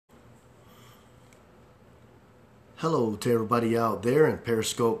Hello to everybody out there in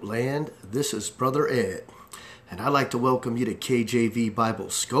Periscope land. This is Brother Ed, and I'd like to welcome you to KJV Bible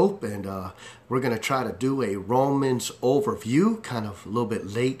Scope, and we're going to try to do a Romans overview, kind of a little bit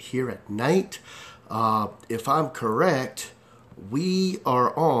late here at night. If I'm correct, we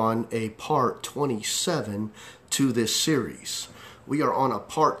are on a part 27 to this series. We are on a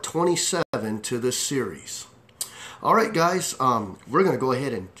part 27 to this series. All right, guys, we're going to go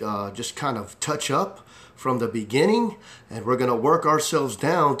ahead and just kind of touch up from the beginning, and we're going to work ourselves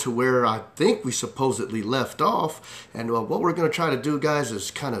down to where I think we supposedly left off. And what we're going to try to do, guys, is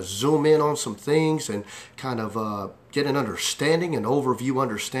kind of zoom in on some things and kind of get an understanding, an overview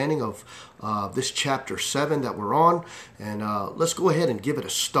understanding of this chapter 7 that we're on. And let's go ahead and give it a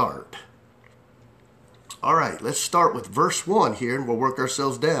start. All right, let's start with verse 1 here, and we'll work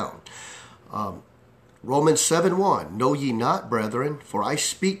ourselves down. Romans 7:1, Know ye not, brethren, for I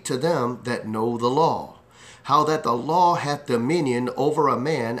speak to them that know the law, how that the law hath dominion over a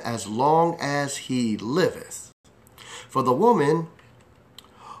man as long as he liveth. For the woman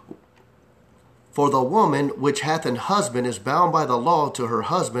which hath an husband is bound by the law to her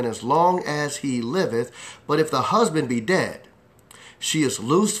husband as long as he liveth. But if the husband be dead, she is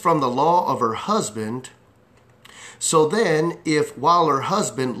loosed from the law of her husband. So then, if while her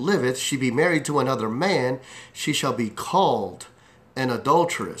husband liveth she be married to another man, she shall be called an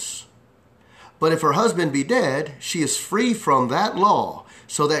adulteress. But if her husband be dead, she is free from that law,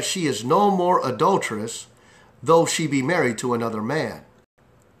 so that she is no more adulteress, though she be married to another man.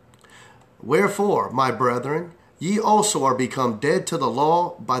 Wherefore, my brethren, ye also are become dead to the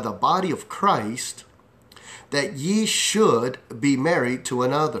law by the body of Christ, that ye should be married to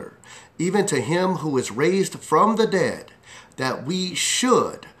another, even to him who is raised from the dead, that we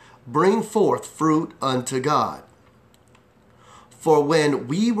should bring forth fruit unto God. For when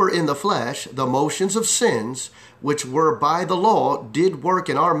we were in the flesh, the motions of sins, which were by the law, did work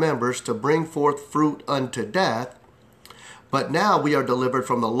in our members to bring forth fruit unto death. But now we are delivered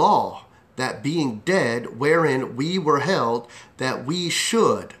from the law, that being dead, wherein we were held, that we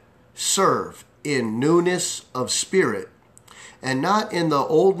should serve in newness of spirit, and not in the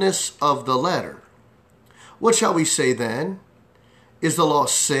oldness of the letter. What shall we say then? Is the law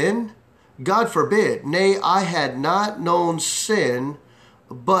sin? God forbid. Nay, I had not known sin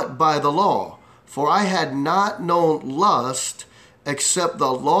but by the law. For I had not known lust, except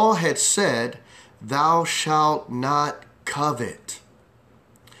the law had said, Thou shalt not covet.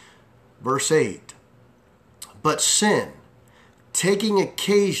 Verse 8. But sin, taking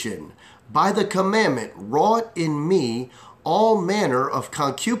occasion by the commandment, wrought in me all manner of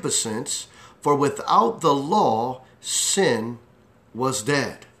concupiscence, for without the law sin was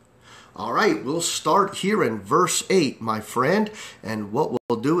dead. All right, we'll start here in verse 8, my friend, and what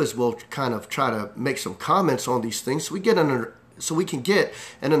we'll do is we'll kind of try to make some comments on these things so we can get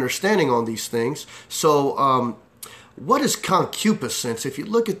an understanding on these things. So what is concupiscence? If you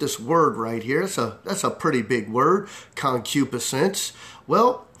look at this word right here, that's a pretty big word, concupiscence.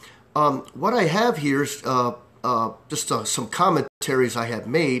 Well, what I have here is just some commentaries I have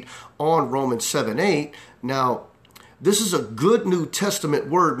made on Romans 7:8. Now, this is a good New Testament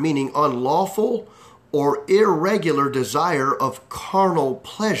word meaning unlawful or irregular desire of carnal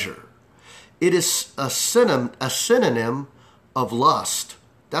pleasure. It is a synonym of lust.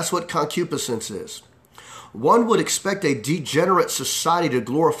 That's what concupiscence is. One would expect a degenerate society to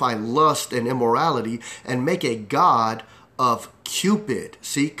glorify lust and immorality and make a god of Cupid.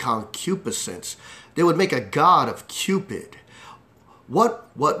 See, concupiscence. They would make a god of Cupid.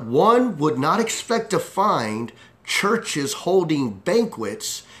 What one would not expect to find churches holding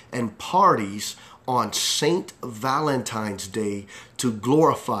banquets and parties on St. Valentine's Day to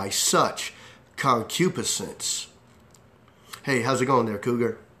glorify such concupiscence. Hey, how's it going there,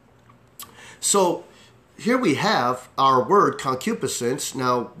 Cougar? So here we have our word concupiscence.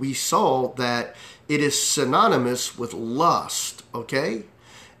 Now, we saw that it is synonymous with lust, okay?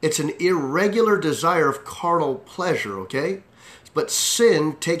 It's an irregular desire of carnal pleasure, okay? But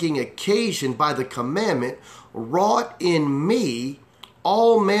sin, taking occasion by the commandment, wrought in me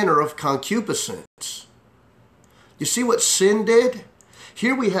all manner of concupiscence. You see what sin did?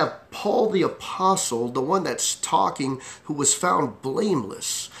 Here we have Paul the Apostle, the one that's talking, who was found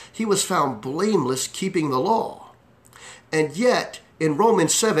blameless. He was found blameless keeping the law. And yet, in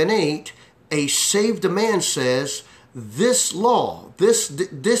Romans 7:8, a saved man says, this law,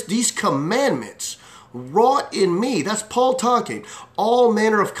 these commandments wrought in me, that's Paul talking, all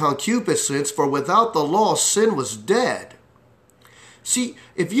manner of concupiscence, for without the law sin was dead. See,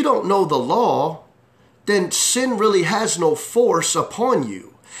 if you don't know the law, then sin really has no force upon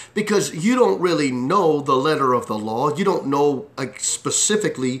you. because you don't really know the letter of the law. You don't know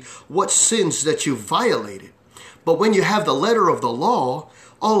specifically what sins that you violated. But when you have the letter of the law,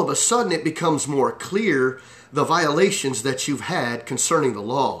 all of a sudden it becomes more clear the violations that you've had concerning the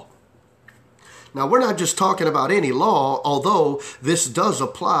law. Now, we're not just talking about any law, although this does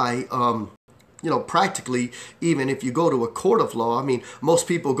apply, practically, even if you go to a court of law. I mean, most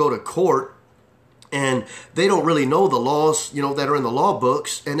people go to court and they don't really know the laws, that are in the law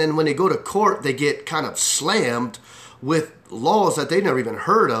books. And then when they go to court, they get kind of slammed with laws that they never even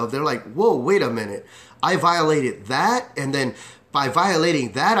heard of. They're like, whoa, wait a minute. I violated that. And then by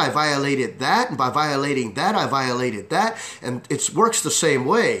violating that, I violated that. And by violating that, I violated that. And it works the same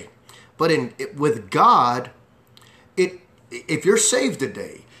way. But with God, if you're saved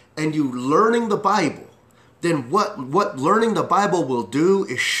today and you learning the Bible, then what learning the Bible will do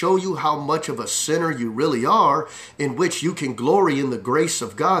is show you how much of a sinner you really are, in which you can glory in the grace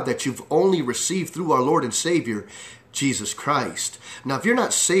of God that you've only received through our Lord and Savior, Jesus Christ. Now, if you're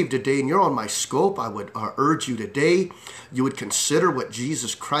not saved today and you're on my scope, I would urge you today, you would consider what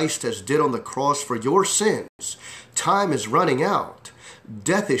Jesus Christ has did on the cross for your sins. Time is running out.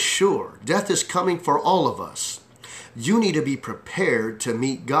 Death is sure. Death is coming for all of us. You need to be prepared to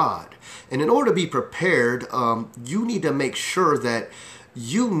meet God. And in order to be prepared, you need to make sure that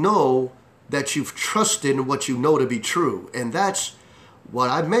you know that you've trusted in what you know to be true. And that's what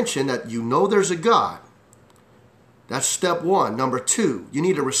I mentioned, that you know there's a God. That's step one. Number two, you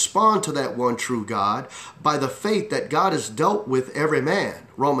need to respond to that one true God by the faith that God has dealt with every man.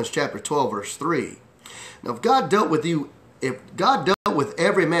 Romans chapter 12, verse 3. Now, if God dealt with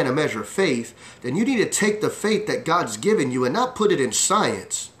every man a measure of faith, then you need to take the faith that God's given you and not put it in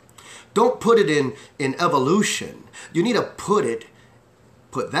science. Don't put it in evolution. You need to put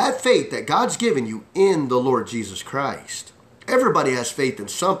that faith that God's given you in the Lord Jesus Christ. Everybody has faith in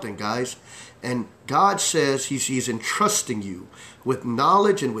something, guys. And God says He's entrusting you with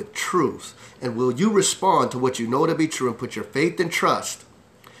knowledge and with truth. And will you respond to what you know to be true and put your faith and trust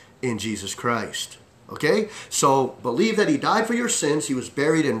in Jesus Christ? Okay? So believe that He died for your sins. He was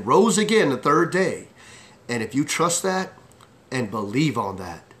buried and rose again the third day. And if you trust that and believe on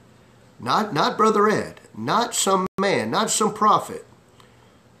that, not Brother Ed, not some man, not some prophet,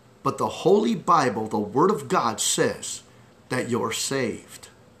 but the Holy Bible, the Word of God says that you're saved.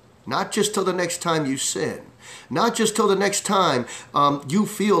 Not just till the next time you sin. Not just till the next time you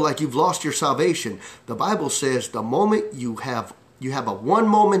feel like you've lost your salvation. The Bible says the moment you have a one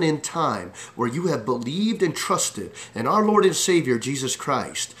moment in time where you have believed and trusted in our Lord and Savior, Jesus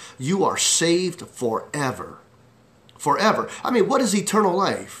Christ, you are saved forever. Forever. I mean, what is eternal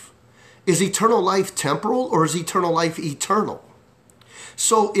life? Is eternal life temporal or is eternal life eternal?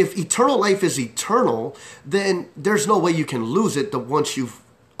 So if eternal life is eternal, then there's no way you can lose it once you've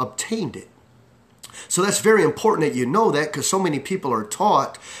obtained it. So that's very important that you know that, because so many people are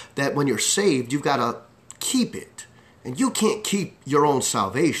taught that when you're saved, you've got to keep it. And you can't keep your own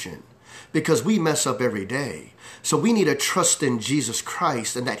salvation, because we mess up every day. So we need to trust in Jesus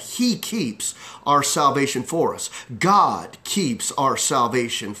Christ and that He keeps our salvation for us. God keeps our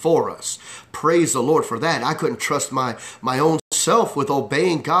salvation for us. Praise the Lord for that. I couldn't trust my own self with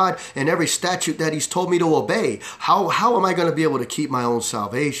obeying God and every statute that He's told me to obey. How am I going to be able to keep my own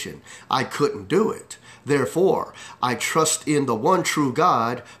salvation? I couldn't do it. Therefore, I trust in the one true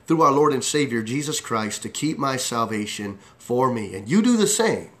God through our Lord and Savior, Jesus Christ, to keep my salvation for me. And you do the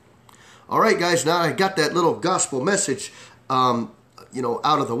same. All right, guys, now I got that little gospel message, out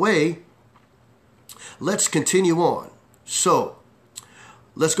of the way. Let's continue on. So,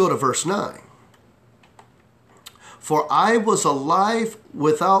 let's go to verse 9. For I was alive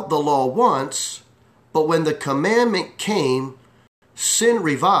without the law once, but when the commandment came, sin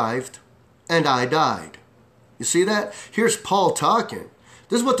revived, and I died. You see that? Here's Paul talking.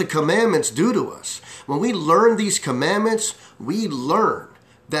 This is what the commandments do to us. When we learn these commandments, we learn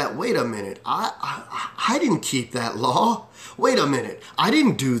that, wait a minute, I didn't keep that law. Wait a minute, I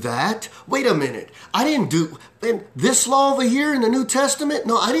didn't do that. Wait a minute, I didn't do this law over here in the New Testament.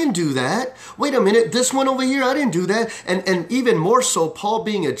 No, I didn't do that. Wait a minute, this one over here, I didn't do that. And even more so, Paul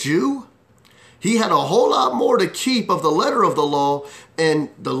being a Jew, he had a whole lot more to keep of the letter of the law, and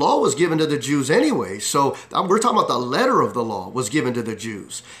the law was given to the Jews anyway. So we're talking about the letter of the law was given to the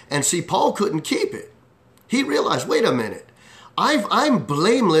Jews. And see, Paul couldn't keep it. He realized, wait a minute, I'm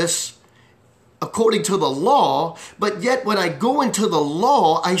blameless according to the law, but yet when I go into the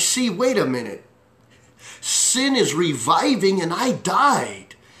law, I see, wait a minute, sin is reviving and I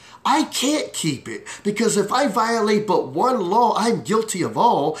died. I can't keep it, because if I violate but one law, I'm guilty of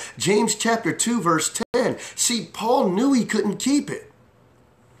all. James chapter 2, verse 10. See, Paul knew he couldn't keep it.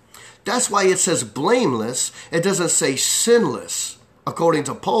 That's why it says blameless. It doesn't say sinless, according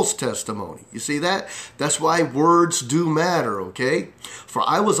to Paul's testimony. You see that? That's why words do matter, okay? For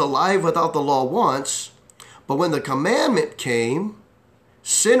I was alive without the law once, but when the commandment came,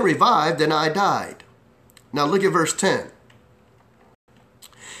 sin revived and I died. Now look at verse 10.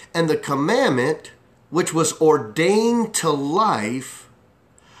 And the commandment, which was ordained to life,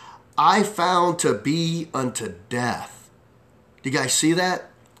 I found to be unto death. Do you guys see that?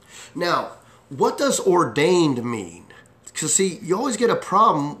 Now, what does ordained mean? Because see, you always get a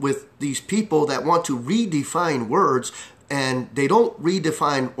problem with these people that want to redefine words, and they don't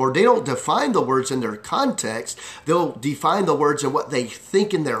redefine, or they don't define the words in their context. They'll define the words in what they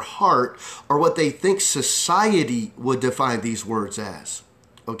think in their heart, or what they think society would define these words as.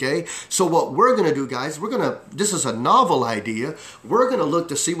 Okay, so what we're going to do, guys, this is a novel idea. We're going to look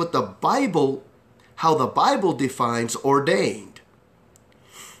to see what how the Bible defines ordained.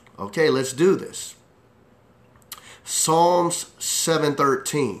 Okay, let's do this. Psalms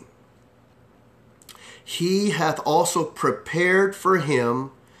 7:13. He hath also prepared for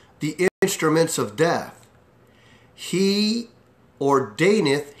him the instruments of death. He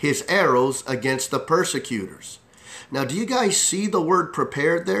ordaineth his arrows against the persecutors. Now, do you guys see the word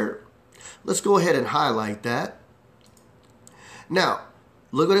prepared there? Let's go ahead and highlight that. Now,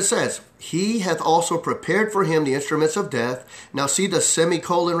 look what it says. He hath also prepared for him the instruments of death. Now, see the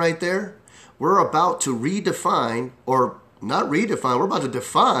semicolon right there? We're about to redefine, or not redefine, we're about to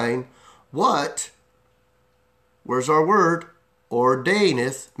define what, where's our word,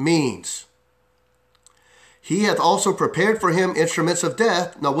 ordaineth means. He hath also prepared for him instruments of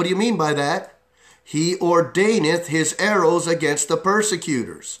death. Now, what do you mean by that? He ordaineth his arrows against the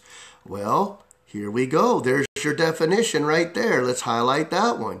persecutors. Well, here we go. There's your definition right there. Let's highlight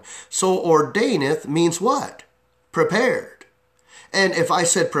that one. So ordaineth means what? Prepared. And if I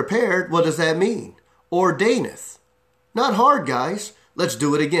said prepared, what does that mean? Ordaineth. Not hard, guys. Let's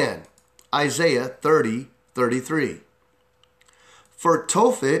do it again. Isaiah 30:33. For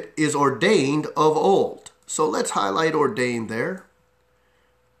Tophet is ordained of old. So let's highlight ordained there.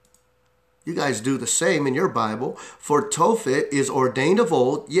 You guys do the same in your Bible. For Tophet is ordained of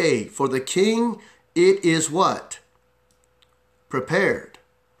old, yea, for the king it is what? Prepared.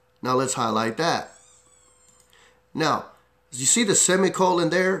 Now let's highlight that. Now, you see the semicolon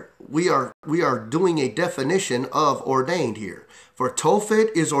there? We are doing a definition of ordained here. For Tophet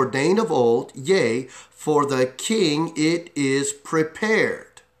is ordained of old, yea, for the king it is prepared.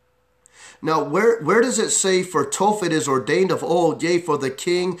 Now, where does it say for Tophet is ordained of old, yea, for the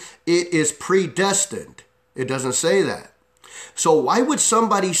king it is predestined? It doesn't say that. So why would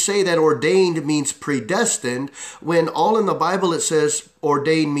somebody say that ordained means predestined when all in the Bible it says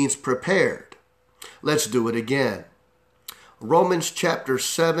ordained means prepared? Let's do it again. Romans chapter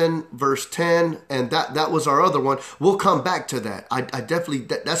 7, verse 10, and that was our other one. We'll come back to that. I definitely,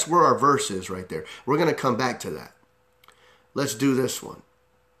 that's where our verse is right there. We're going to come back to that. Let's do this one.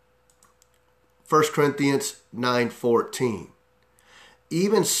 1 Corinthians 9:14.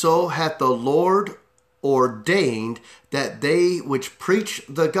 Even so hath the Lord ordained that they which preach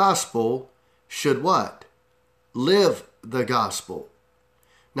the gospel should what? Live the gospel.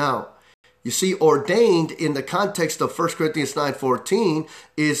 Now, you see, ordained in the context of 1 Corinthians 9:14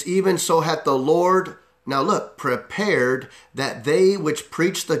 is even so hath the Lord, now look, prepared that they which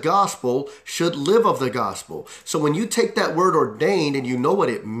preach the gospel should live of the gospel. So when you take that word ordained and you know what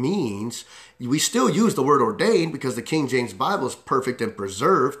it means, we still use the word ordained because the King James Bible is perfect and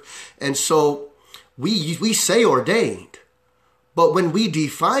preserved. And so we say ordained. But when we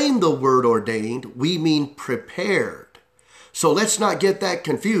define the word ordained, we mean prepared. So let's not get that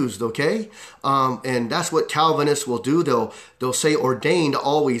confused, okay? And that's what Calvinists will do. They'll say ordained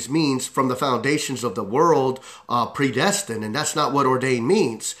always means from the foundations of the world, predestined. And that's not what ordained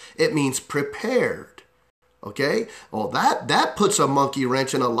means. It means prepared. Okay? Well, that puts a monkey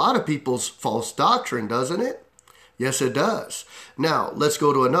wrench in a lot of people's false doctrine, doesn't it? Yes, it does. Now, let's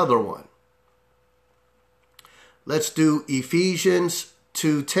go to another one. Let's do Ephesians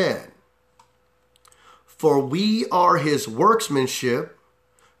 2:10. For we are his workmanship,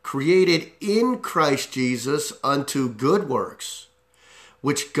 created in Christ Jesus unto good works,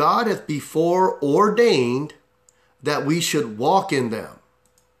 which God hath before ordained that we should walk in them.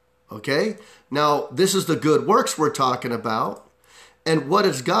 Okay? Now, this is the good works we're talking about. And what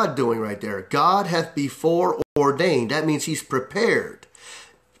is God doing right there? God hath before ordained. That means he's prepared.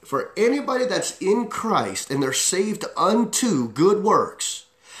 For anybody that's in Christ and they're saved unto good works,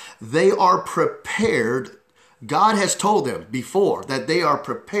 they are prepared. God has told them before that they are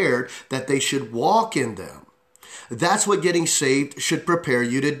prepared, that they should walk in them. That's what getting saved should prepare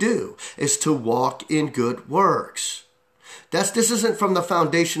you to do, is to walk in good works. This isn't from the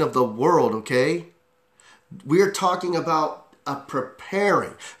foundation of the world, okay? We're talking about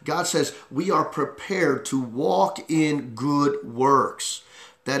preparing. God says we are prepared to walk in good works.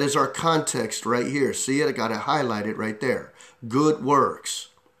 That is our context right here. See it? I got to highlight it right there. Good works.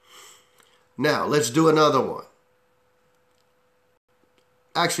 Now, let's do another one.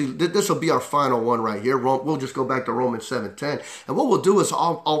 Actually, this will be our final one right here. We'll just go back to Romans 7:10. And what we'll do is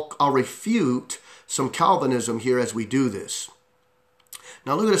I'll refute some Calvinism here as we do this.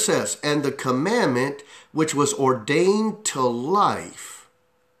 Now look what it says. And the commandment which was ordained to life.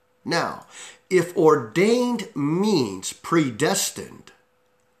 Now, if ordained means predestined,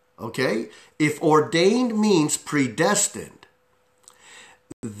 okay? If ordained means predestined,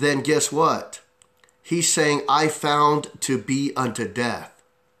 then guess what? He's saying, I found to be unto death.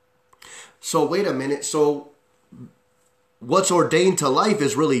 So wait a minute. So what's ordained to life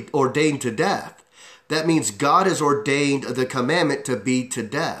is really ordained to death. That means God has ordained the commandment to be to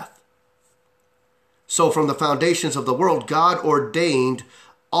death. So from the foundations of the world, God ordained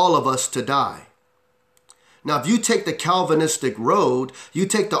all of us to die. Now, if you take the Calvinistic road, you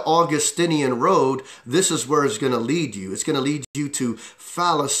take the Augustinian road, this is where it's going to lead you. It's going to lead you to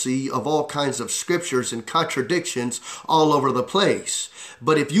fallacy of all kinds of scriptures and contradictions all over the place.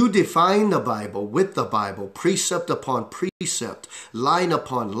 But if you define the Bible with the Bible, precept upon precept, line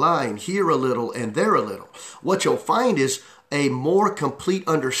upon line, here a little and there a little, what you'll find is a more complete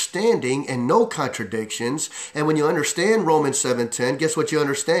understanding and no contradictions. And when you understand Romans 7:10, guess what you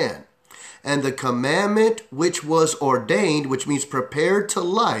understand? And the commandment which was ordained, which means prepared to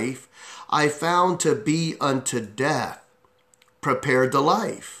life, I found to be unto death. Prepared to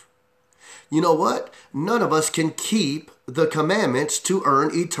life. You know what? None of us can keep the commandments to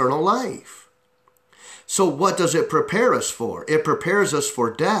earn eternal life. So what does it prepare us for? It prepares us for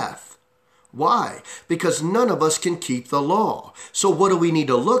death. Why? Because none of us can keep the law. So what do we need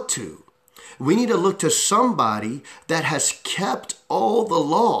to look to? We need to look to somebody that has kept all the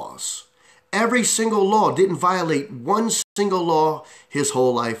laws. Every single law, didn't violate one single law his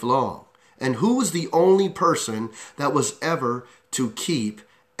whole life long. And who was the only person that was ever to keep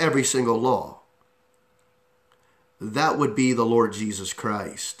every single law? That would be the Lord Jesus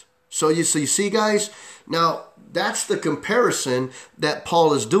Christ. So you see, guys, now that's the comparison that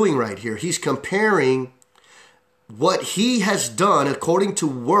Paul is doing right here. He's comparing what he has done according to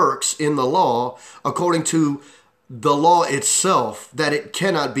works in the law, according to the law itself, that it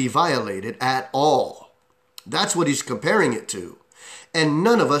cannot be violated at all. That's what he's comparing it to. And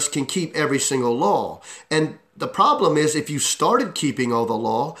none of us can keep every single law. And the problem is, if you started keeping all the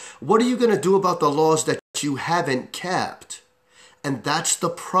law, what are you going to do about the laws that you haven't kept? And that's the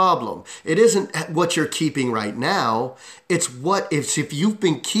problem. It isn't what you're keeping right now. It's if you've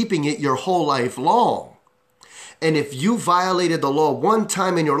been keeping it your whole life long. And if you violated the law one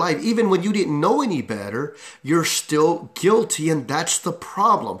time in your life, even when you didn't know any better, you're still guilty, and that's the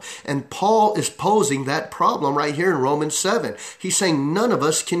problem. And Paul is posing that problem right here in Romans 7. He's saying none of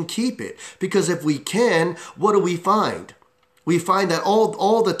us can keep it, because if we can, what do we find? We find that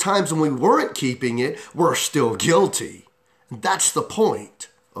all the times when we weren't keeping it, we're still guilty. That's the point,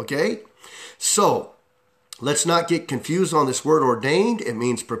 okay? So let's not get confused on this word ordained. It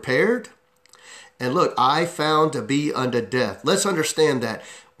means prepared. And look, I found to be unto death. Let's understand that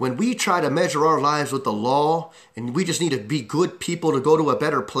when we try to measure our lives with the law, and we just need to be good people to go to a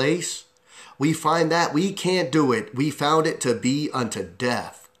better place, we find that we can't do it. We found it to be unto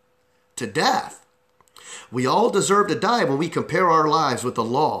death. To death. We all deserve to die when we compare our lives with the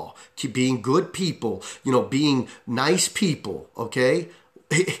law, to being good people, being nice people, okay?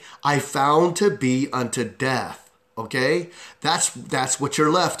 I found to be unto death, okay? That's what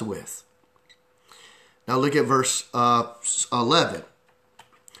you're left with. Now look at verse 11.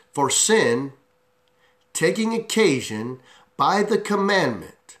 For sin, taking occasion by the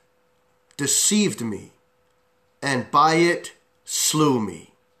commandment, deceived me, and by it slew me.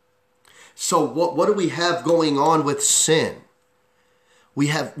 So what do we have going on with sin? We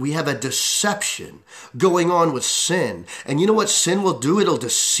have a deception going on with sin. And you know what sin will do? It'll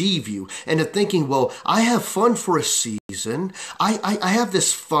deceive you into thinking, well, I have fun for a season. I have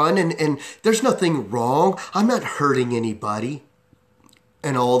this fun and there's nothing wrong. I'm not hurting anybody.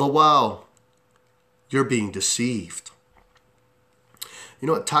 And all the while, you're being deceived. You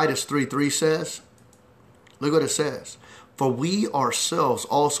know what Titus 3:3 says? Look what it says. For we ourselves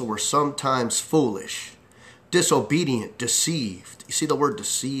also were sometimes foolish, disobedient, deceived. You see the word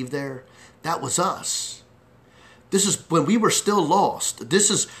deceive there? That was us. This is when we were still lost. This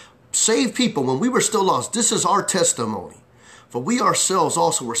is saved people, when we were still lost, this is our testimony. For we ourselves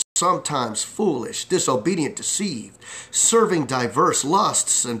also were sometimes foolish, disobedient, deceived, serving diverse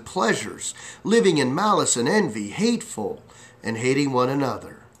lusts and pleasures, living in malice and envy, hateful, and hating one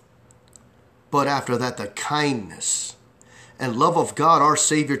another. But after that, the kindness and love of God our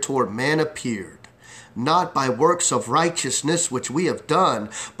Savior toward man appeared, not by works of righteousness which we have done,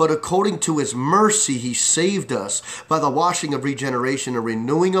 but according to his mercy he saved us by the washing of regeneration and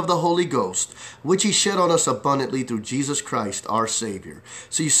renewing of the Holy Ghost, which he shed on us abundantly through Jesus Christ our Savior.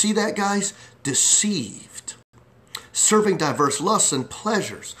 So you see that, guys? Deceived, serving diverse lusts and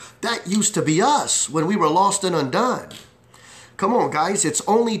pleasures. That used to be us when we were lost and undone. Come on, guys. It's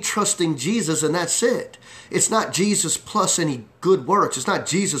only trusting Jesus, and that's it. It's not Jesus plus any good works. It's not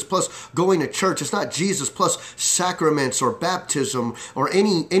Jesus plus going to church. It's not Jesus plus sacraments or baptism or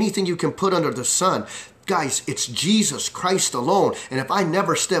anything you can put under the sun. Guys, it's Jesus Christ alone. And if I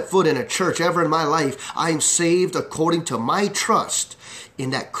never step foot in a church ever in my life, I'm saved according to my trust in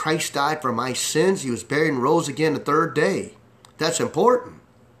that Christ died for my sins. He was buried and rose again the third day. That's important.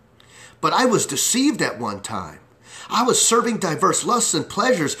 But I was deceived at one time. I was serving diverse lusts and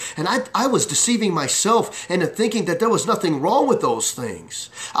pleasures, and I was deceiving myself into thinking that there was nothing wrong with those things.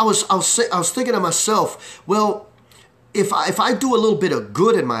 I was thinking to myself, well, if I do a little bit of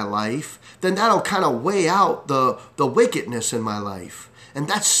good in my life, then that'll kind of weigh out the wickedness in my life. And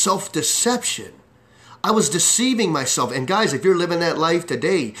that's self-deception. I was deceiving myself. And guys, if you're living that life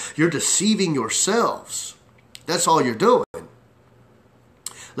today, you're deceiving yourselves. That's all you're doing.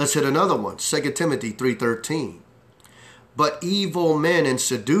 Let's hit another one. 2 Timothy 3:13. But evil men and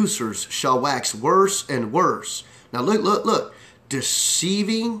seducers shall wax worse and worse. Now look.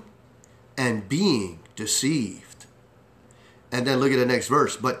 Deceiving and being deceived. And then look at the next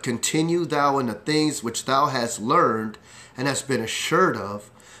verse. But continue thou in the things which thou hast learned and hast been assured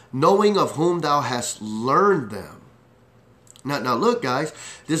of, knowing of whom thou hast learned them. Now look, guys.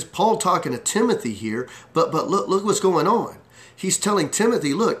 This is Paul talking to Timothy here. But look what's going on. He's telling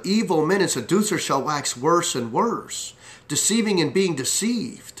Timothy, look, evil men and seducers shall wax worse and worse, deceiving and being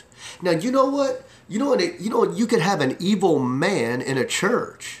deceived. Now, you know what? You could have an evil man in a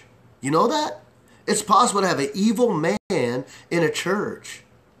church. You know that? It's possible to have an evil man in a church.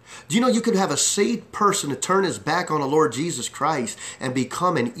 Do you know you could have a saved person to turn his back on the Lord Jesus Christ and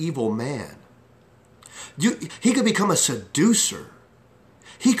become an evil man? He could become a seducer.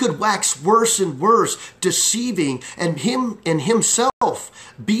 He could wax worse and worse, deceiving, and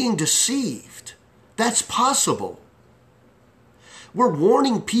himself being deceived. That's possible. We're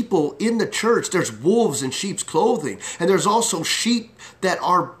warning people in the church. There's wolves in sheep's clothing, and there's also sheep that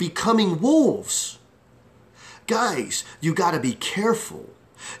are becoming wolves. Guys, you got to be careful.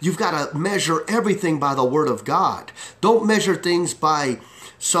 You've got to measure everything by the Word of God. Don't measure things by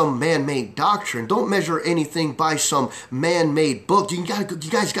some man-made doctrine. Don't measure anything by some man-made book. You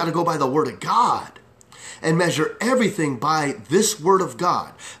guys got to go by the Word of God and measure everything by this Word of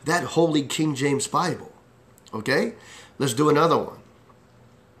God, that Holy King James Bible. Okay? Let's do another one.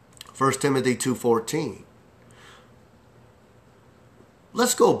 1 Timothy 2:14.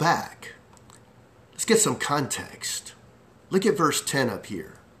 Let's go back. Let's get some context. Look at verse 10 up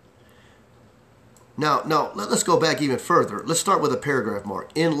here. Now, let's go back even further. Let's start with a paragraph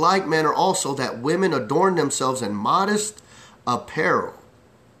mark. In like manner also that women adorn themselves in modest apparel.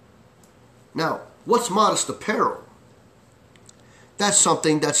 Now, what's modest apparel? That's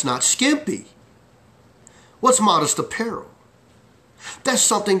something that's not skimpy. What's modest apparel? That's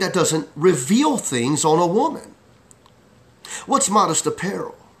something that doesn't reveal things on a woman. What's modest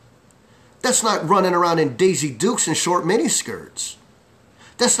apparel? That's not running around in Daisy Dukes and short miniskirts.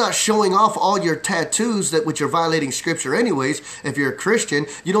 That's not showing off all your tattoos, which are violating Scripture anyways. If you're a Christian,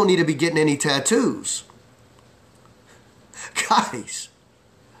 you don't need to be getting any tattoos. Guys,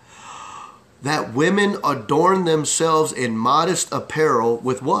 that women adorn themselves in modest apparel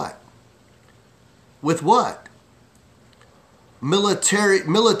with what? With what?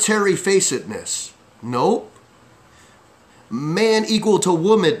 Military facedness. Nope. Man equal to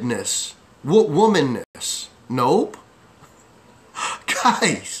womanness. Womanness. Nope.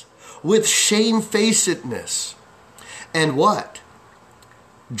 Guys, with shamefacedness. And what?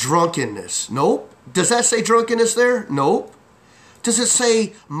 Drunkenness. Nope. Does that say drunkenness there? Nope. Does it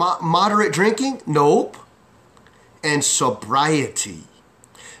say moderate drinking? Nope. And sobriety.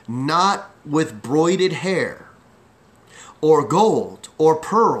 Not with broided hair, or gold, or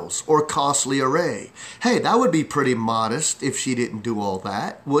pearls, or costly array. Hey, that would be pretty modest if she didn't do all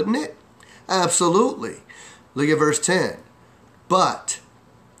that, wouldn't it? Absolutely. Look at verse 10. But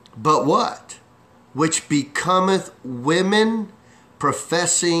what? Which becometh women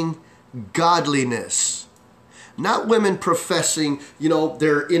professing godliness. Not women professing,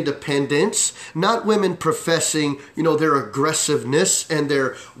 their independence. Not women professing, their aggressiveness and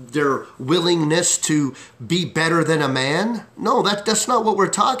their willingness to be better than a man. No, that's not what we're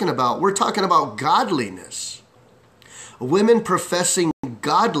talking about. We're talking about godliness. Women professing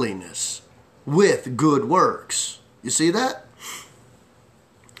godliness with good works. You see that?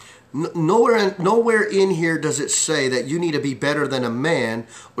 Nowhere in here does it say that you need to be better than a man.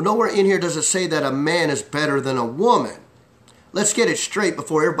 Or nowhere in here does it say that a man is better than a woman. Let's get it straight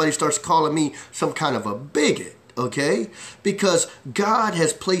before everybody starts calling me some kind of a bigot, okay? Because God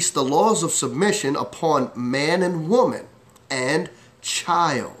has placed the laws of submission upon man and woman and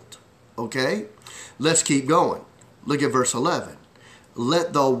child, okay? Let's keep going. Look at verse 11.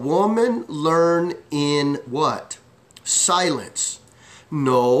 Let the woman learn in what? Silence.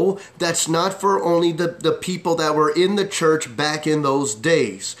 No, that's not for only the people that were in the church back in those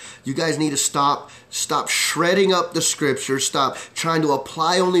days. You guys need to stop shredding up the scriptures. Stop trying to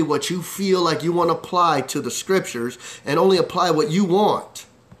apply only what you feel like you want to apply to the scriptures and only apply what you want.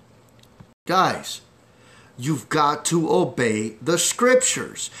 Guys, you've got to obey the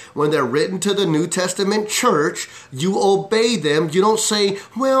scriptures. When they're written to the New Testament church, you obey them. You don't say,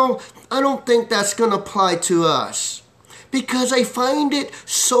 well, I don't think that's going to apply to us. Because I find it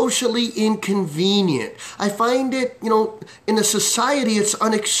socially inconvenient. I find it, in a society, it's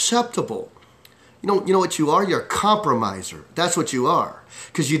unacceptable. You know what you are? You're a compromiser. That's what you are.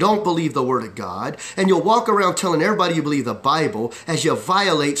 Because you don't believe the Word of God. And you'll walk around telling everybody you believe the Bible as you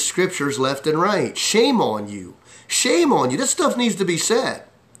violate scriptures left and right. Shame on you. Shame on you. This stuff needs to be said.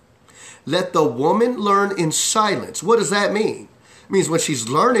 Let the woman learn in silence. What does that mean? It means when she's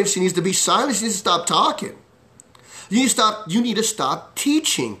learning, she needs to be silent. She needs to stop talking. You need to stop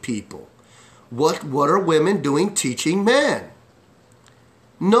teaching people. What are women doing teaching men?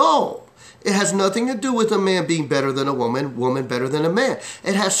 No. It has nothing to do with a man being better than a woman better than a man.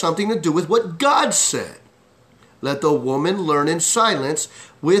 It has something to do with what God said. Let the woman learn in silence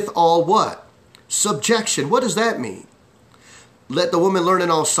with all what? Subjection. What does that mean? Let the woman learn in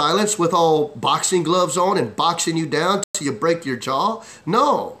all silence with all boxing gloves on and boxing you down till you break your jaw?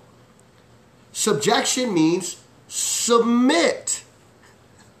 No. Subjection means submit.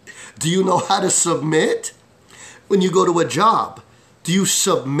 Do you know how to submit? When you go to a job, do you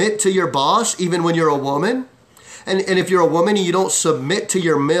submit to your boss even when you're a woman? And if you're a woman and you don't submit to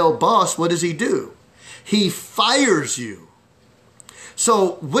your male boss, what does he do? He fires you.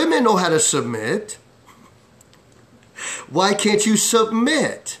 So women know how to submit. Why can't you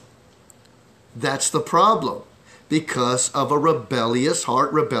submit? That's the problem. Because of a rebellious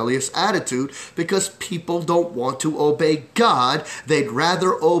heart, rebellious attitude, because people don't want to obey God. They'd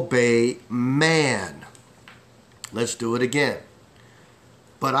rather obey man. Let's do it again.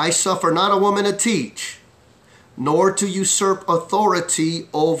 But I suffer not a woman to teach, nor to usurp authority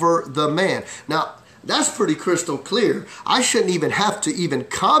over the man. Now, that's pretty crystal clear. I shouldn't even have to even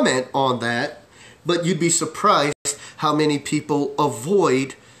comment on that, but you'd be surprised how many people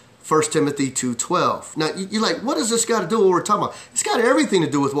avoid 1 Timothy 2:12. Now, you're like, what does this got to do with what we're talking about? It's got everything to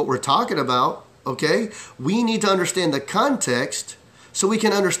do with what we're talking about, okay? We need to understand the context so we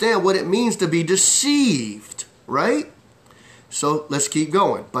can understand what it means to be deceived, right? So let's keep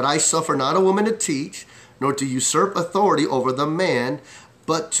going. But I suffer not a woman to teach, nor to usurp authority over the man,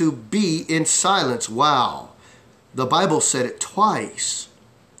 but to be in silence. Wow. The Bible said it twice.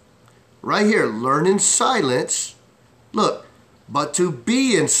 Right here, learn in silence. Look. But to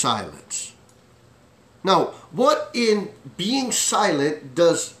be in silence. Now, what in being silent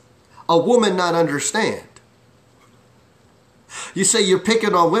does a woman not understand? You say you're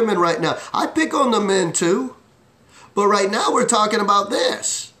picking on women right now. I pick on the men too. But right now we're talking about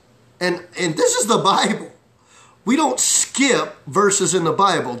this. And this is the Bible. We don't skip verses in the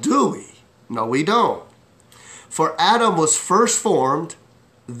Bible, do we? No, we don't. For Adam was first formed,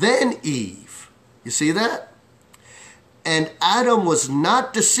 then Eve. You see that? And Adam was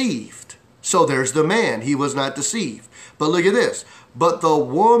not deceived. So there's the man. He was not deceived. But look at this. But the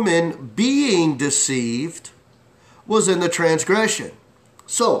woman being deceived was in the transgression.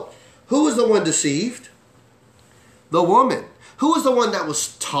 So who was the one deceived? The woman. Who was the one that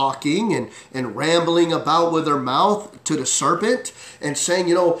was talking and rambling about with her mouth to the serpent and saying,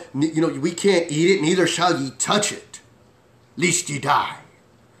 we can't eat it, neither shall ye touch it, lest ye die.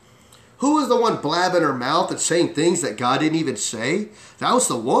 Who was the one blabbing her mouth and saying things that God didn't even say? That was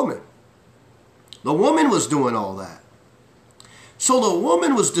the woman. The woman was doing all that. So the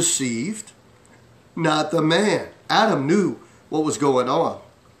woman was deceived, not the man. Adam knew what was going on.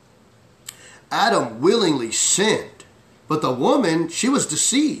 Adam willingly sinned. But the woman, she was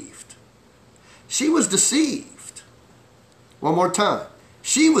deceived. She was deceived. One more time.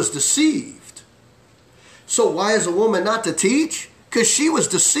 She was deceived. So why is a woman not to teach? Because she was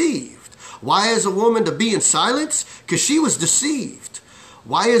deceived. Why is a woman to be in silence? Because she was deceived.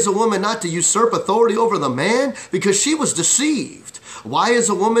 Why is a woman not to usurp authority over the man? Because she was deceived. Why is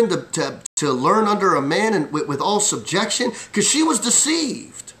a woman to learn under a man and with all subjection? Because she was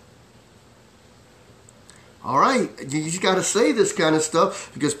deceived. All right, you just got to say this kind of stuff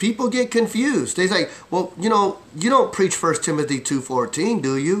because people get confused. They say, well, you don't preach 1 Timothy 2:14,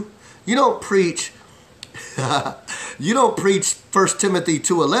 do you? You don't preach you don't preach 1 Timothy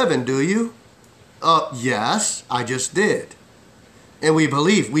 2:11, do you? Yes, I just did. And we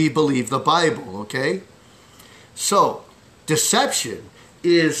believe the Bible, okay? So, deception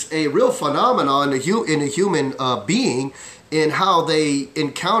is a real phenomenon in a human being in how they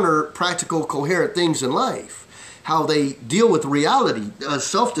encounter practical, coherent things in life, how they deal with reality.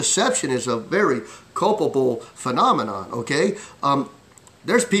 Self-deception is a very culpable phenomenon, okay?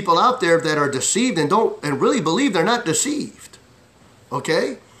 There's people out there that are deceived and really believe they're not deceived,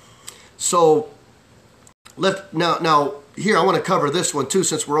 okay? So, now here I want to cover this one too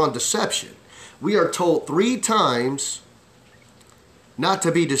since we're on deception. We are told 3 times not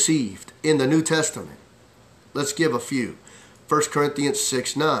to be deceived in the New Testament. Let's give a few. 1 Corinthians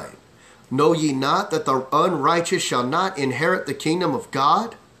 6:9. Know ye not that the unrighteous shall not inherit the kingdom of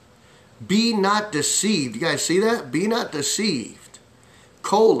God? Be not deceived. You guys see that? Be not deceived.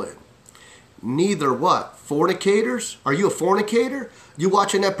 Neither what? Fornicators? Are you a fornicator? You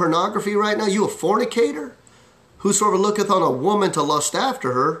watching that pornography right now? You a fornicator? Whosoever looketh on a woman to lust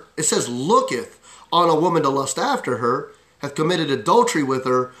after her, it says looketh on a woman to lust after her, hath committed adultery with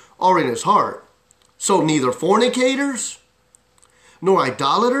her already in his heart. So neither fornicators, nor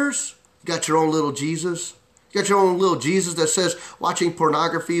idolaters. You got your own little Jesus. You got your own little Jesus that says watching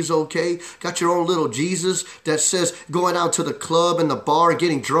pornography is okay. Got your own little Jesus that says going out to the club and the bar and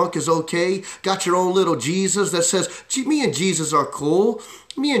getting drunk is okay. Got your own little Jesus that says, gee, me and Jesus are cool.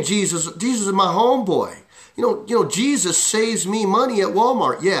 Me and Jesus is my homeboy. You know, Jesus saves me money at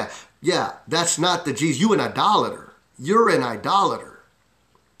Walmart. Yeah, that's not the Jesus. You an idolater. You're an idolater.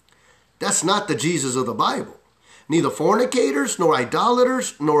 That's not the Jesus of the Bible. Neither fornicators, nor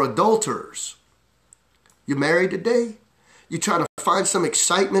idolaters, nor adulterers. You married today? You trying to find some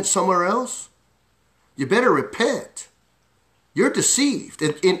excitement somewhere else? You better repent. You're deceived.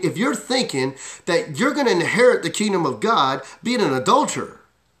 If you're thinking that you're going to inherit the kingdom of God being an adulterer,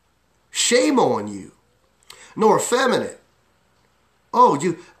 shame on you. Nor effeminate.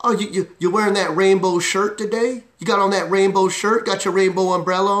 You wearing that rainbow shirt today? You got on that rainbow shirt? Got your rainbow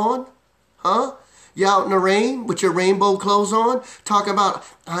umbrella on? Huh? You out in the rain with your rainbow clothes on? Talking about,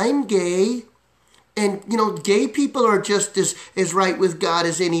 I'm gay. And, gay people are just as right with God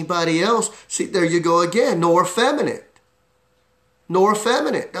as anybody else. See, there you go again. Nor effeminate. Nor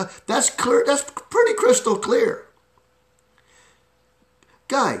effeminate. That's clear. That's pretty crystal clear.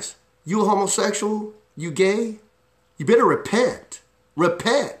 Guys, you a homosexual? You gay? You better repent.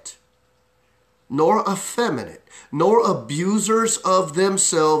 Repent. Nor effeminate, nor abusers of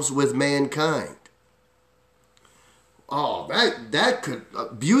themselves with mankind. Oh, that could,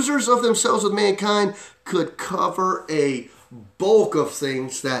 abusers of themselves with mankind could cover a bulk of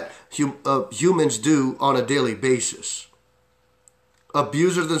things that humans do on a daily basis.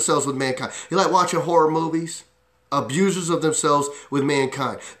 Abusers of themselves with mankind. You like watching horror movies? Abusers of themselves with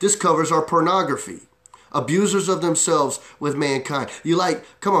mankind. This covers our pornography. Abusers of themselves with mankind. You like,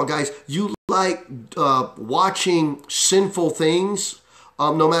 come on guys, you like watching sinful things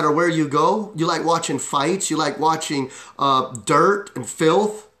no matter where you go. You like watching fights. You like watching dirt and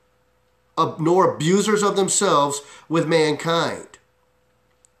filth. Nor abusers of themselves with mankind.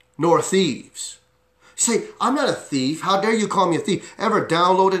 Nor thieves. Say, I'm not a thief. How dare you call me a thief? Ever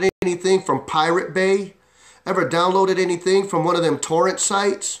downloaded anything from Pirate Bay? Ever downloaded anything from one of them torrent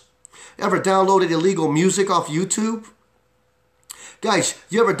sites? Ever downloaded illegal music off YouTube? Guys,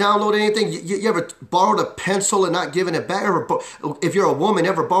 you ever downloaded anything? You ever borrowed a pencil and not given it back? If you're a woman,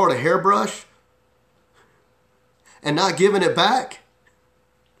 ever borrowed a hairbrush and not giving it back?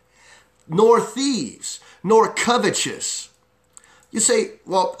 Nor thieves, nor covetous. You say,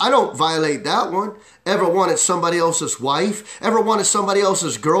 well, I don't violate that one. Ever wanted somebody else's wife? Ever wanted somebody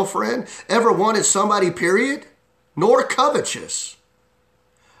else's girlfriend? Ever wanted somebody, period? Nor covetous.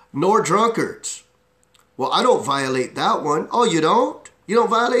 Nor drunkards. Well, I don't violate that one. Oh, you don't? You don't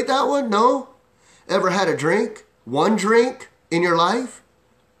violate that one? No? Ever had a drink? One drink in your life?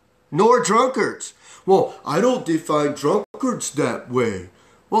 Nor drunkards. Well, I don't define drunkards that way.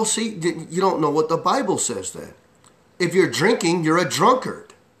 Well, see, you don't know what the Bible says then. If you're drinking, you're a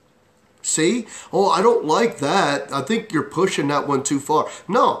drunkard. See? Oh, I don't like that. I think you're pushing that one too far.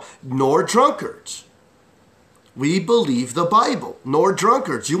 No, nor drunkards. We believe the Bible. Nor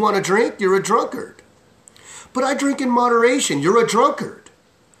drunkards. You want to drink? You're a drunkard. But I drink in moderation. You're a drunkard.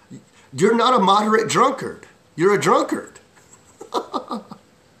 You're not a moderate drunkard. You're a drunkard.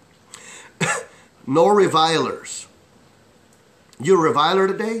 Nor revilers. You a reviler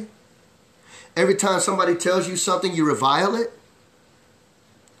today? Every time somebody tells you something, you revile it?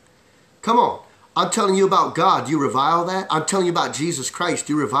 Come on. I'm telling you about God. Do you revile that? I'm telling you about Jesus Christ.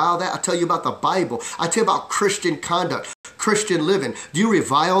 Do you revile that? I tell you about the Bible. I tell you about Christian conduct, Christian living. Do you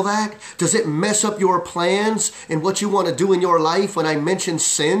revile that? Does it mess up your plans and what you want to do in your life when I mention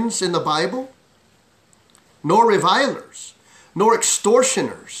sins in the Bible? Nor revilers, nor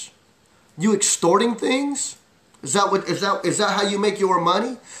extortioners. You extorting things? Is that how you make your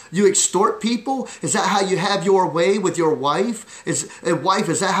money? You extort people? Is that how you have your way with your wife? Is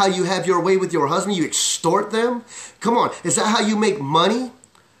that how you have your way with your husband? You extort them? Come on, is that how you make money?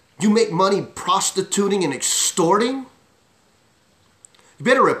 You make money prostituting and extorting? You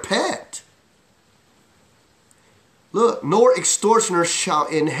better repent. Look, nor extortioners shall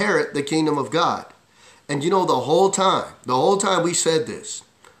inherit the kingdom of God. And you know, the whole time we said this,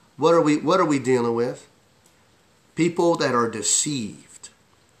 what are we dealing with? People that are deceived.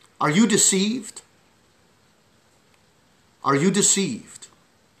 Are you deceived? Are you deceived?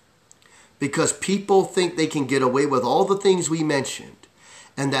 Because people think they can get away with all the things we mentioned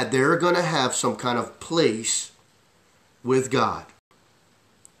and that they're going to have some kind of place with God.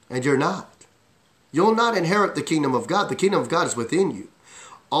 And you're not. You'll not inherit the kingdom of God. The kingdom of God is within you.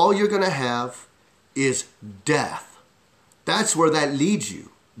 All you're going to have is death. That's where that leads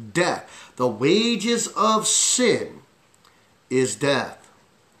you. Death. The wages of sin is death.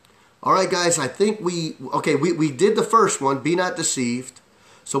 All right, guys, I think we did the first one, be not deceived.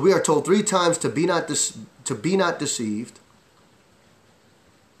 So we are told 3 times to be not deceived.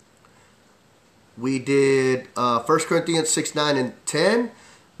 We did 1 Corinthians 6, 9, and 10.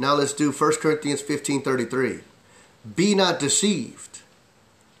 Now let's do 1 Corinthians 15:33. Be not deceived.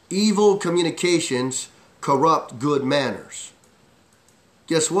 Evil communications corrupt good manners.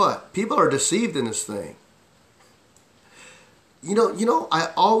 Guess what? People are deceived in this thing. You know, I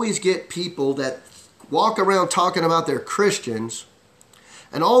always get people that walk around talking about they're Christians,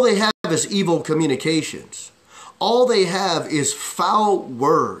 and all they have is evil communications. All they have is foul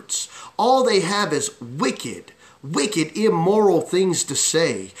words. All they have is wicked, immoral things to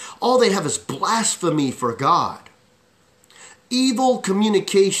say. All they have is blasphemy for God. Evil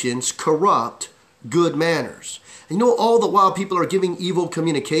communications corrupt good manners. You know, all the while people are giving evil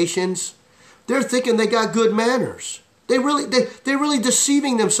communications, they're thinking they got good manners. They're really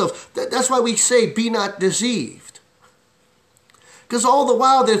deceiving themselves. That's why we say, be not deceived. Because all the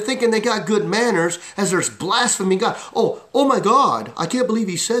while they're thinking they got good manners as there's blaspheming God. Oh my God, I can't believe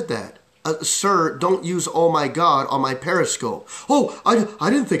he said that. Sir, don't use oh my God on my Periscope. Oh, I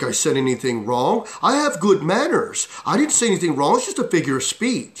didn't think I said anything wrong. I have good manners. I didn't say anything wrong. It's just a figure of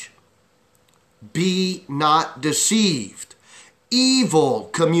speech. Be not deceived. Evil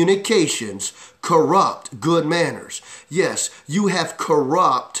communications corrupt good manners. Yes, you have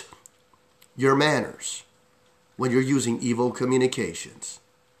corrupt your manners when you're using evil communications.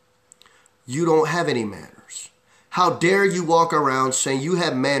 You don't have any manners. How dare you walk around saying you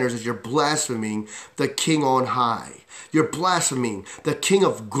have manners as you're blaspheming the King on high. You're blaspheming the King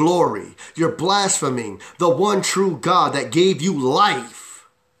of glory. You're blaspheming the one true God that gave you life.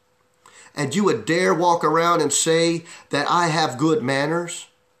 And you would dare walk around and say that I have good manners?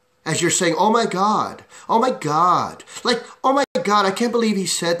 As you're saying, oh my God, oh my God. Like, oh my God, I can't believe he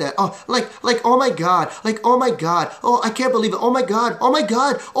said that. Oh, oh my God, oh my God. Oh, I can't believe it. Oh my God, oh my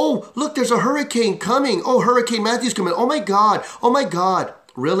God. Oh, look, there's a hurricane coming. Oh, Hurricane Matthew's coming. Oh my God, oh my God.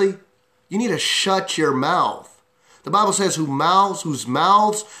 Really? You need to shut your mouth. The Bible says whose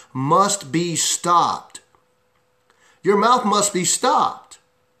mouths must be stopped. Your mouth must be stopped.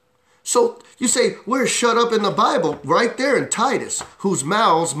 So you say, we're shut up in the Bible, right there in Titus, whose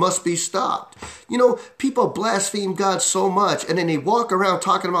mouths must be stopped. You know, people blaspheme God so much, and then they walk around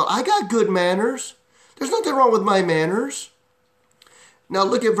talking about, I got good manners. There's nothing wrong with my manners. Now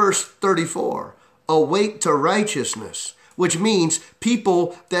look at verse 34. Awake to righteousness, which means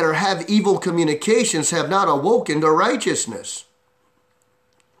people that have evil communications have not awoken to righteousness.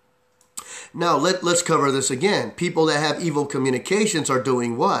 Now let's cover this again. People that have evil communications are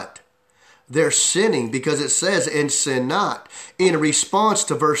doing what? They're sinning, because it says, and sin not, in response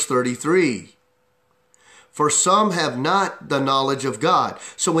to verse 33. For some have not the knowledge of God.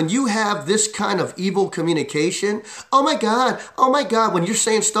 So when you have this kind of evil communication, oh my God, when you're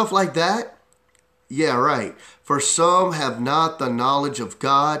saying stuff like that, yeah, right. For some have not the knowledge of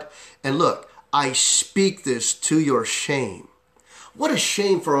God. And look, I speak this to your shame. What a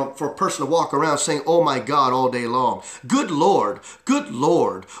shame for a person to walk around saying, oh my God, all day long. Good Lord,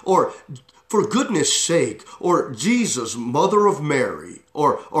 or for goodness sake, or Jesus, Mother of Mary,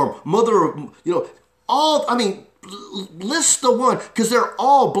 or Mother of, list the one, because they're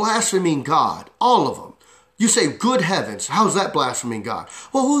all blaspheming God, all of them. You say, good heavens, how's that blaspheming God?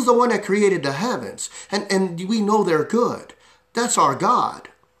 Well, who's the one that created the heavens? And we know they're good. That's our God.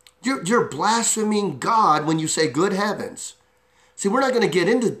 You're blaspheming God when you say good heavens. See, we're not going to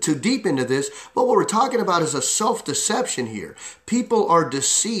get too deep into this, but what we're talking about is a self-deception here. People are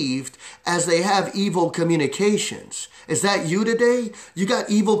deceived as they have evil communications. Is that you today? You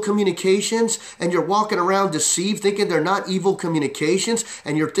got evil communications and you're walking around deceived thinking they're not evil communications,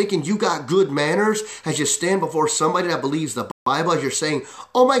 and you're thinking you got good manners as you stand before somebody that believes the Bible, as you're saying,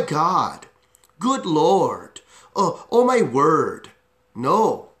 oh my God, good Lord, oh my word.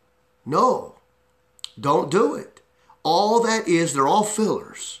 No, don't do it. All that is, they're all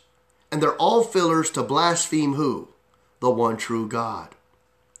fillers. And they're all fillers to blaspheme who? The one true God.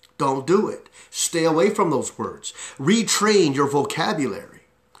 Don't do it. Stay away from those words. Retrain your vocabulary.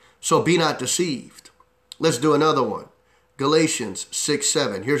 So be not deceived. Let's do another one. Galatians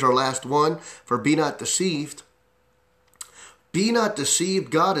 6:7. Here's our last one for be not deceived. Be not deceived.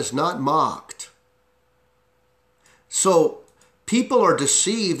 God is not mocked. So people are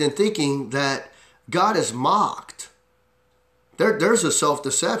deceived in thinking that God is mocked. There's a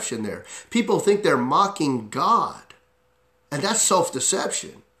self-deception there. People think they're mocking God, and that's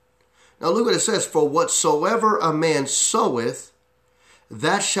self-deception. Now look what it says, for whatsoever a man soweth,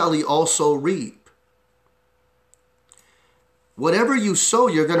 that shall he also reap. Whatever you sow,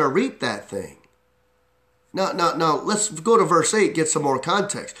 you're going to reap that thing. Now, let's go to verse 8, get some more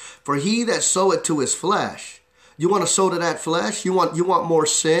context. For he that soweth to his flesh, you want to sow to that flesh? You want more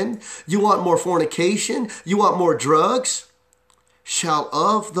sin? You want more fornication? You want more drugs? Shall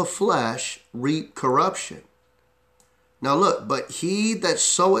of the flesh reap corruption. Now look, but he that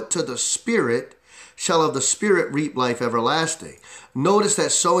soweth to the Spirit shall of the Spirit reap life everlasting. Notice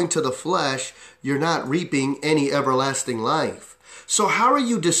that sowing to the flesh, you're not reaping any everlasting life. So how are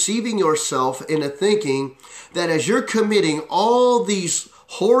you deceiving yourself into thinking that as you're committing all these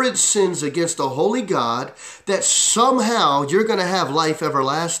horrid sins against the holy God, that somehow you're going to have life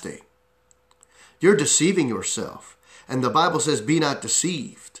everlasting? You're deceiving yourself. And the Bible says, be not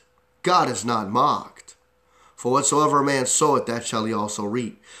deceived. God is not mocked. For whatsoever a man soweth, that shall he also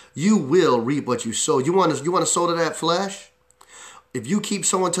reap. You will reap what you sow. You want to sow to that flesh? If you keep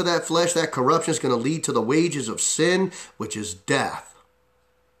sowing to that flesh, that corruption is going to lead to the wages of sin, which is death.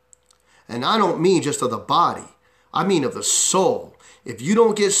 And I don't mean just of the body. I mean of the soul. If you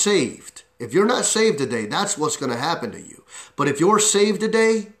don't get saved, if you're not saved today, that's what's going to happen to you. But if you're saved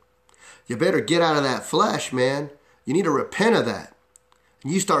today, you better get out of that flesh, man. You need to repent of that.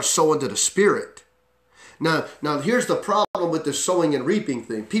 And you start sowing to the Spirit. Now here's the problem with the sowing and reaping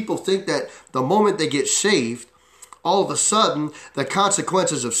thing. People think that the moment they get saved, all of a sudden, the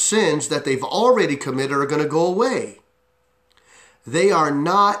consequences of sins that they've already committed are going to go away. They are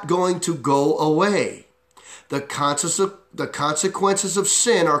not going to go away. The consequences of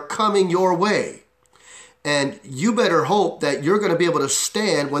sin are coming your way. And you better hope that you're going to be able to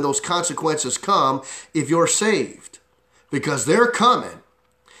stand when those consequences come if you're saved. Because they're coming,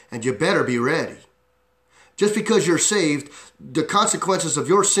 and you better be ready. Just because you're saved, the consequences of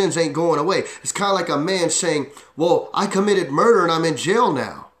your sins ain't going away. It's kind of like a man saying, well, I committed murder and I'm in jail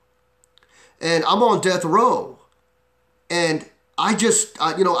now. And I'm on death row. And I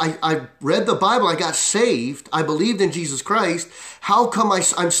read the Bible, I got saved, I believed in Jesus Christ. How come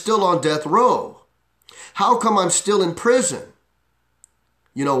I'm still on death row? How come I'm still in prison?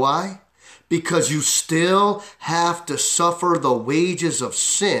 You know why? Because you still have to suffer the wages of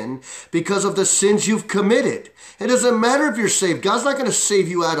sin because of the sins you've committed. It doesn't matter if you're saved. God's not going to save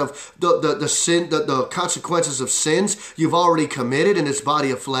you out of the consequences of sins you've already committed in this body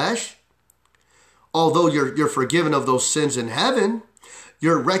of flesh. Although you're forgiven of those sins in heaven,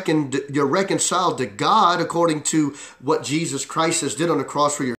 you're reconciled to God according to what Jesus Christ has did on the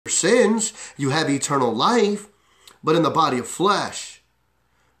cross for your sins. You have eternal life, but in the body of flesh,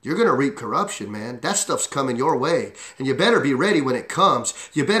 you're going to reap corruption, man. That stuff's coming your way. And you better be ready when it comes.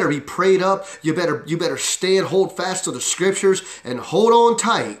 You better be prayed up. You better stand, hold fast to the scriptures and hold on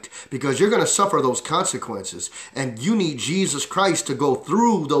tight, because you're going to suffer those consequences. And you need Jesus Christ to go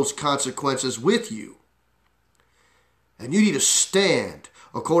through those consequences with you. And you need to stand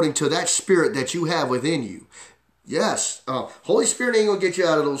according to that spirit that you have within you. Yes, Holy Spirit ain't going to get you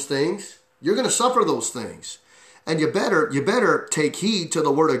out of those things. You're going to suffer those things. And you better take heed to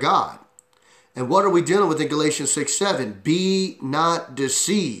the word of God. And what are we dealing with in Galatians 6:7? Be not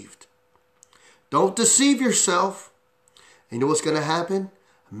deceived. Don't deceive yourself. And you know what's going to happen?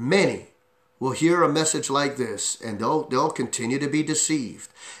 Many will hear a message like this, and they'll continue to be deceived.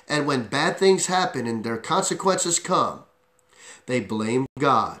 And when bad things happen and their consequences come, they blame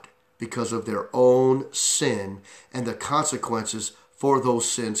God because of their own sin and the consequences for those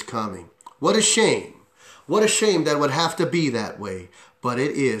sins coming. What a shame. What a shame that would have to be that way, but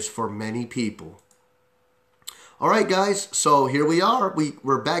it is for many people. All right, guys, so here we are.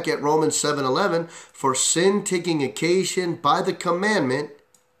 We're back at Romans 7:11. For sin taking occasion by the commandment,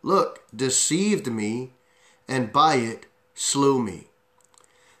 look, deceived me, and by it slew me.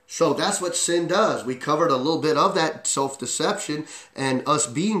 So that's what sin does. We covered a little bit of that self-deception and us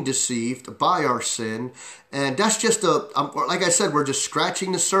being deceived by our sin. And that's just like I said, we're just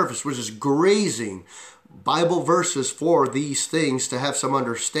scratching the surface. We're just grazing Bible verses for these things to have some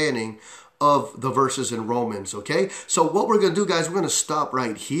understanding of the verses in Romans, okay? So what we're going to do, guys, we're going to stop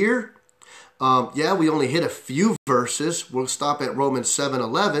right here. Yeah, we only hit a few verses. We'll stop at Romans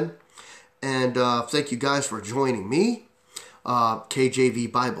 7:11. And thank you guys for joining me.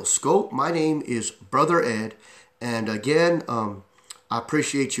 KJV Bible Scope. My name is Brother Ed. And again, I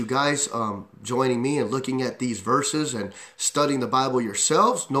appreciate you guys joining me and looking at these verses and studying the Bible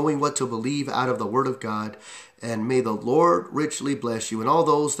yourselves, knowing what to believe out of the Word of God. And may the Lord richly bless you. And all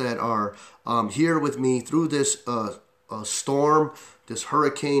those that are here with me through this storm, this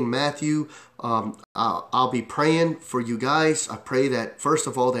Hurricane Matthew, I'll be praying for you guys. I pray that, first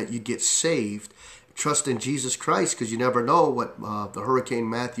of all, that you get saved. Trust in Jesus Christ, because you never know what the Hurricane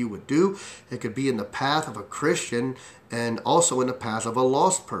Matthew would do. It could be in the path of a Christian and also in the path of a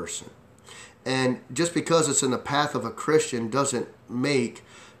lost person. And just because it's in the path of a Christian doesn't make,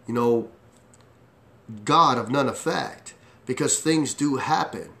 God of none effect, because things do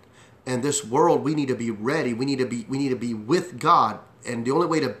happen. And this world, we need to be ready. We need to be with God. And the only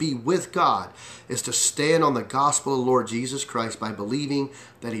way to be with God is to stand on the gospel of the Lord Jesus Christ by believing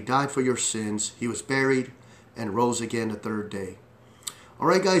that He died for your sins, He was buried, and rose again the third day. All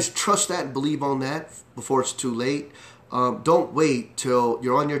right, guys, trust that and believe on that before it's too late. Don't wait till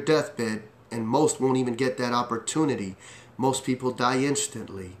you're on your deathbed, and most won't even get that opportunity. Most people die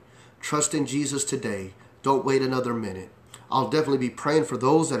instantly. Trust in Jesus today. Don't wait another minute. I'll definitely be praying for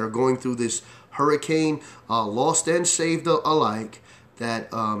those that are going through this hurricane, lost and saved alike, that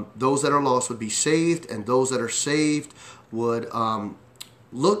those that are lost would be saved, and those that are saved would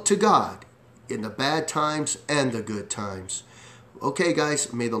look to God in the bad times and the good times. Okay,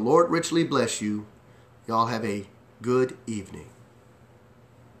 guys, may the Lord richly bless you. Y'all have a good evening.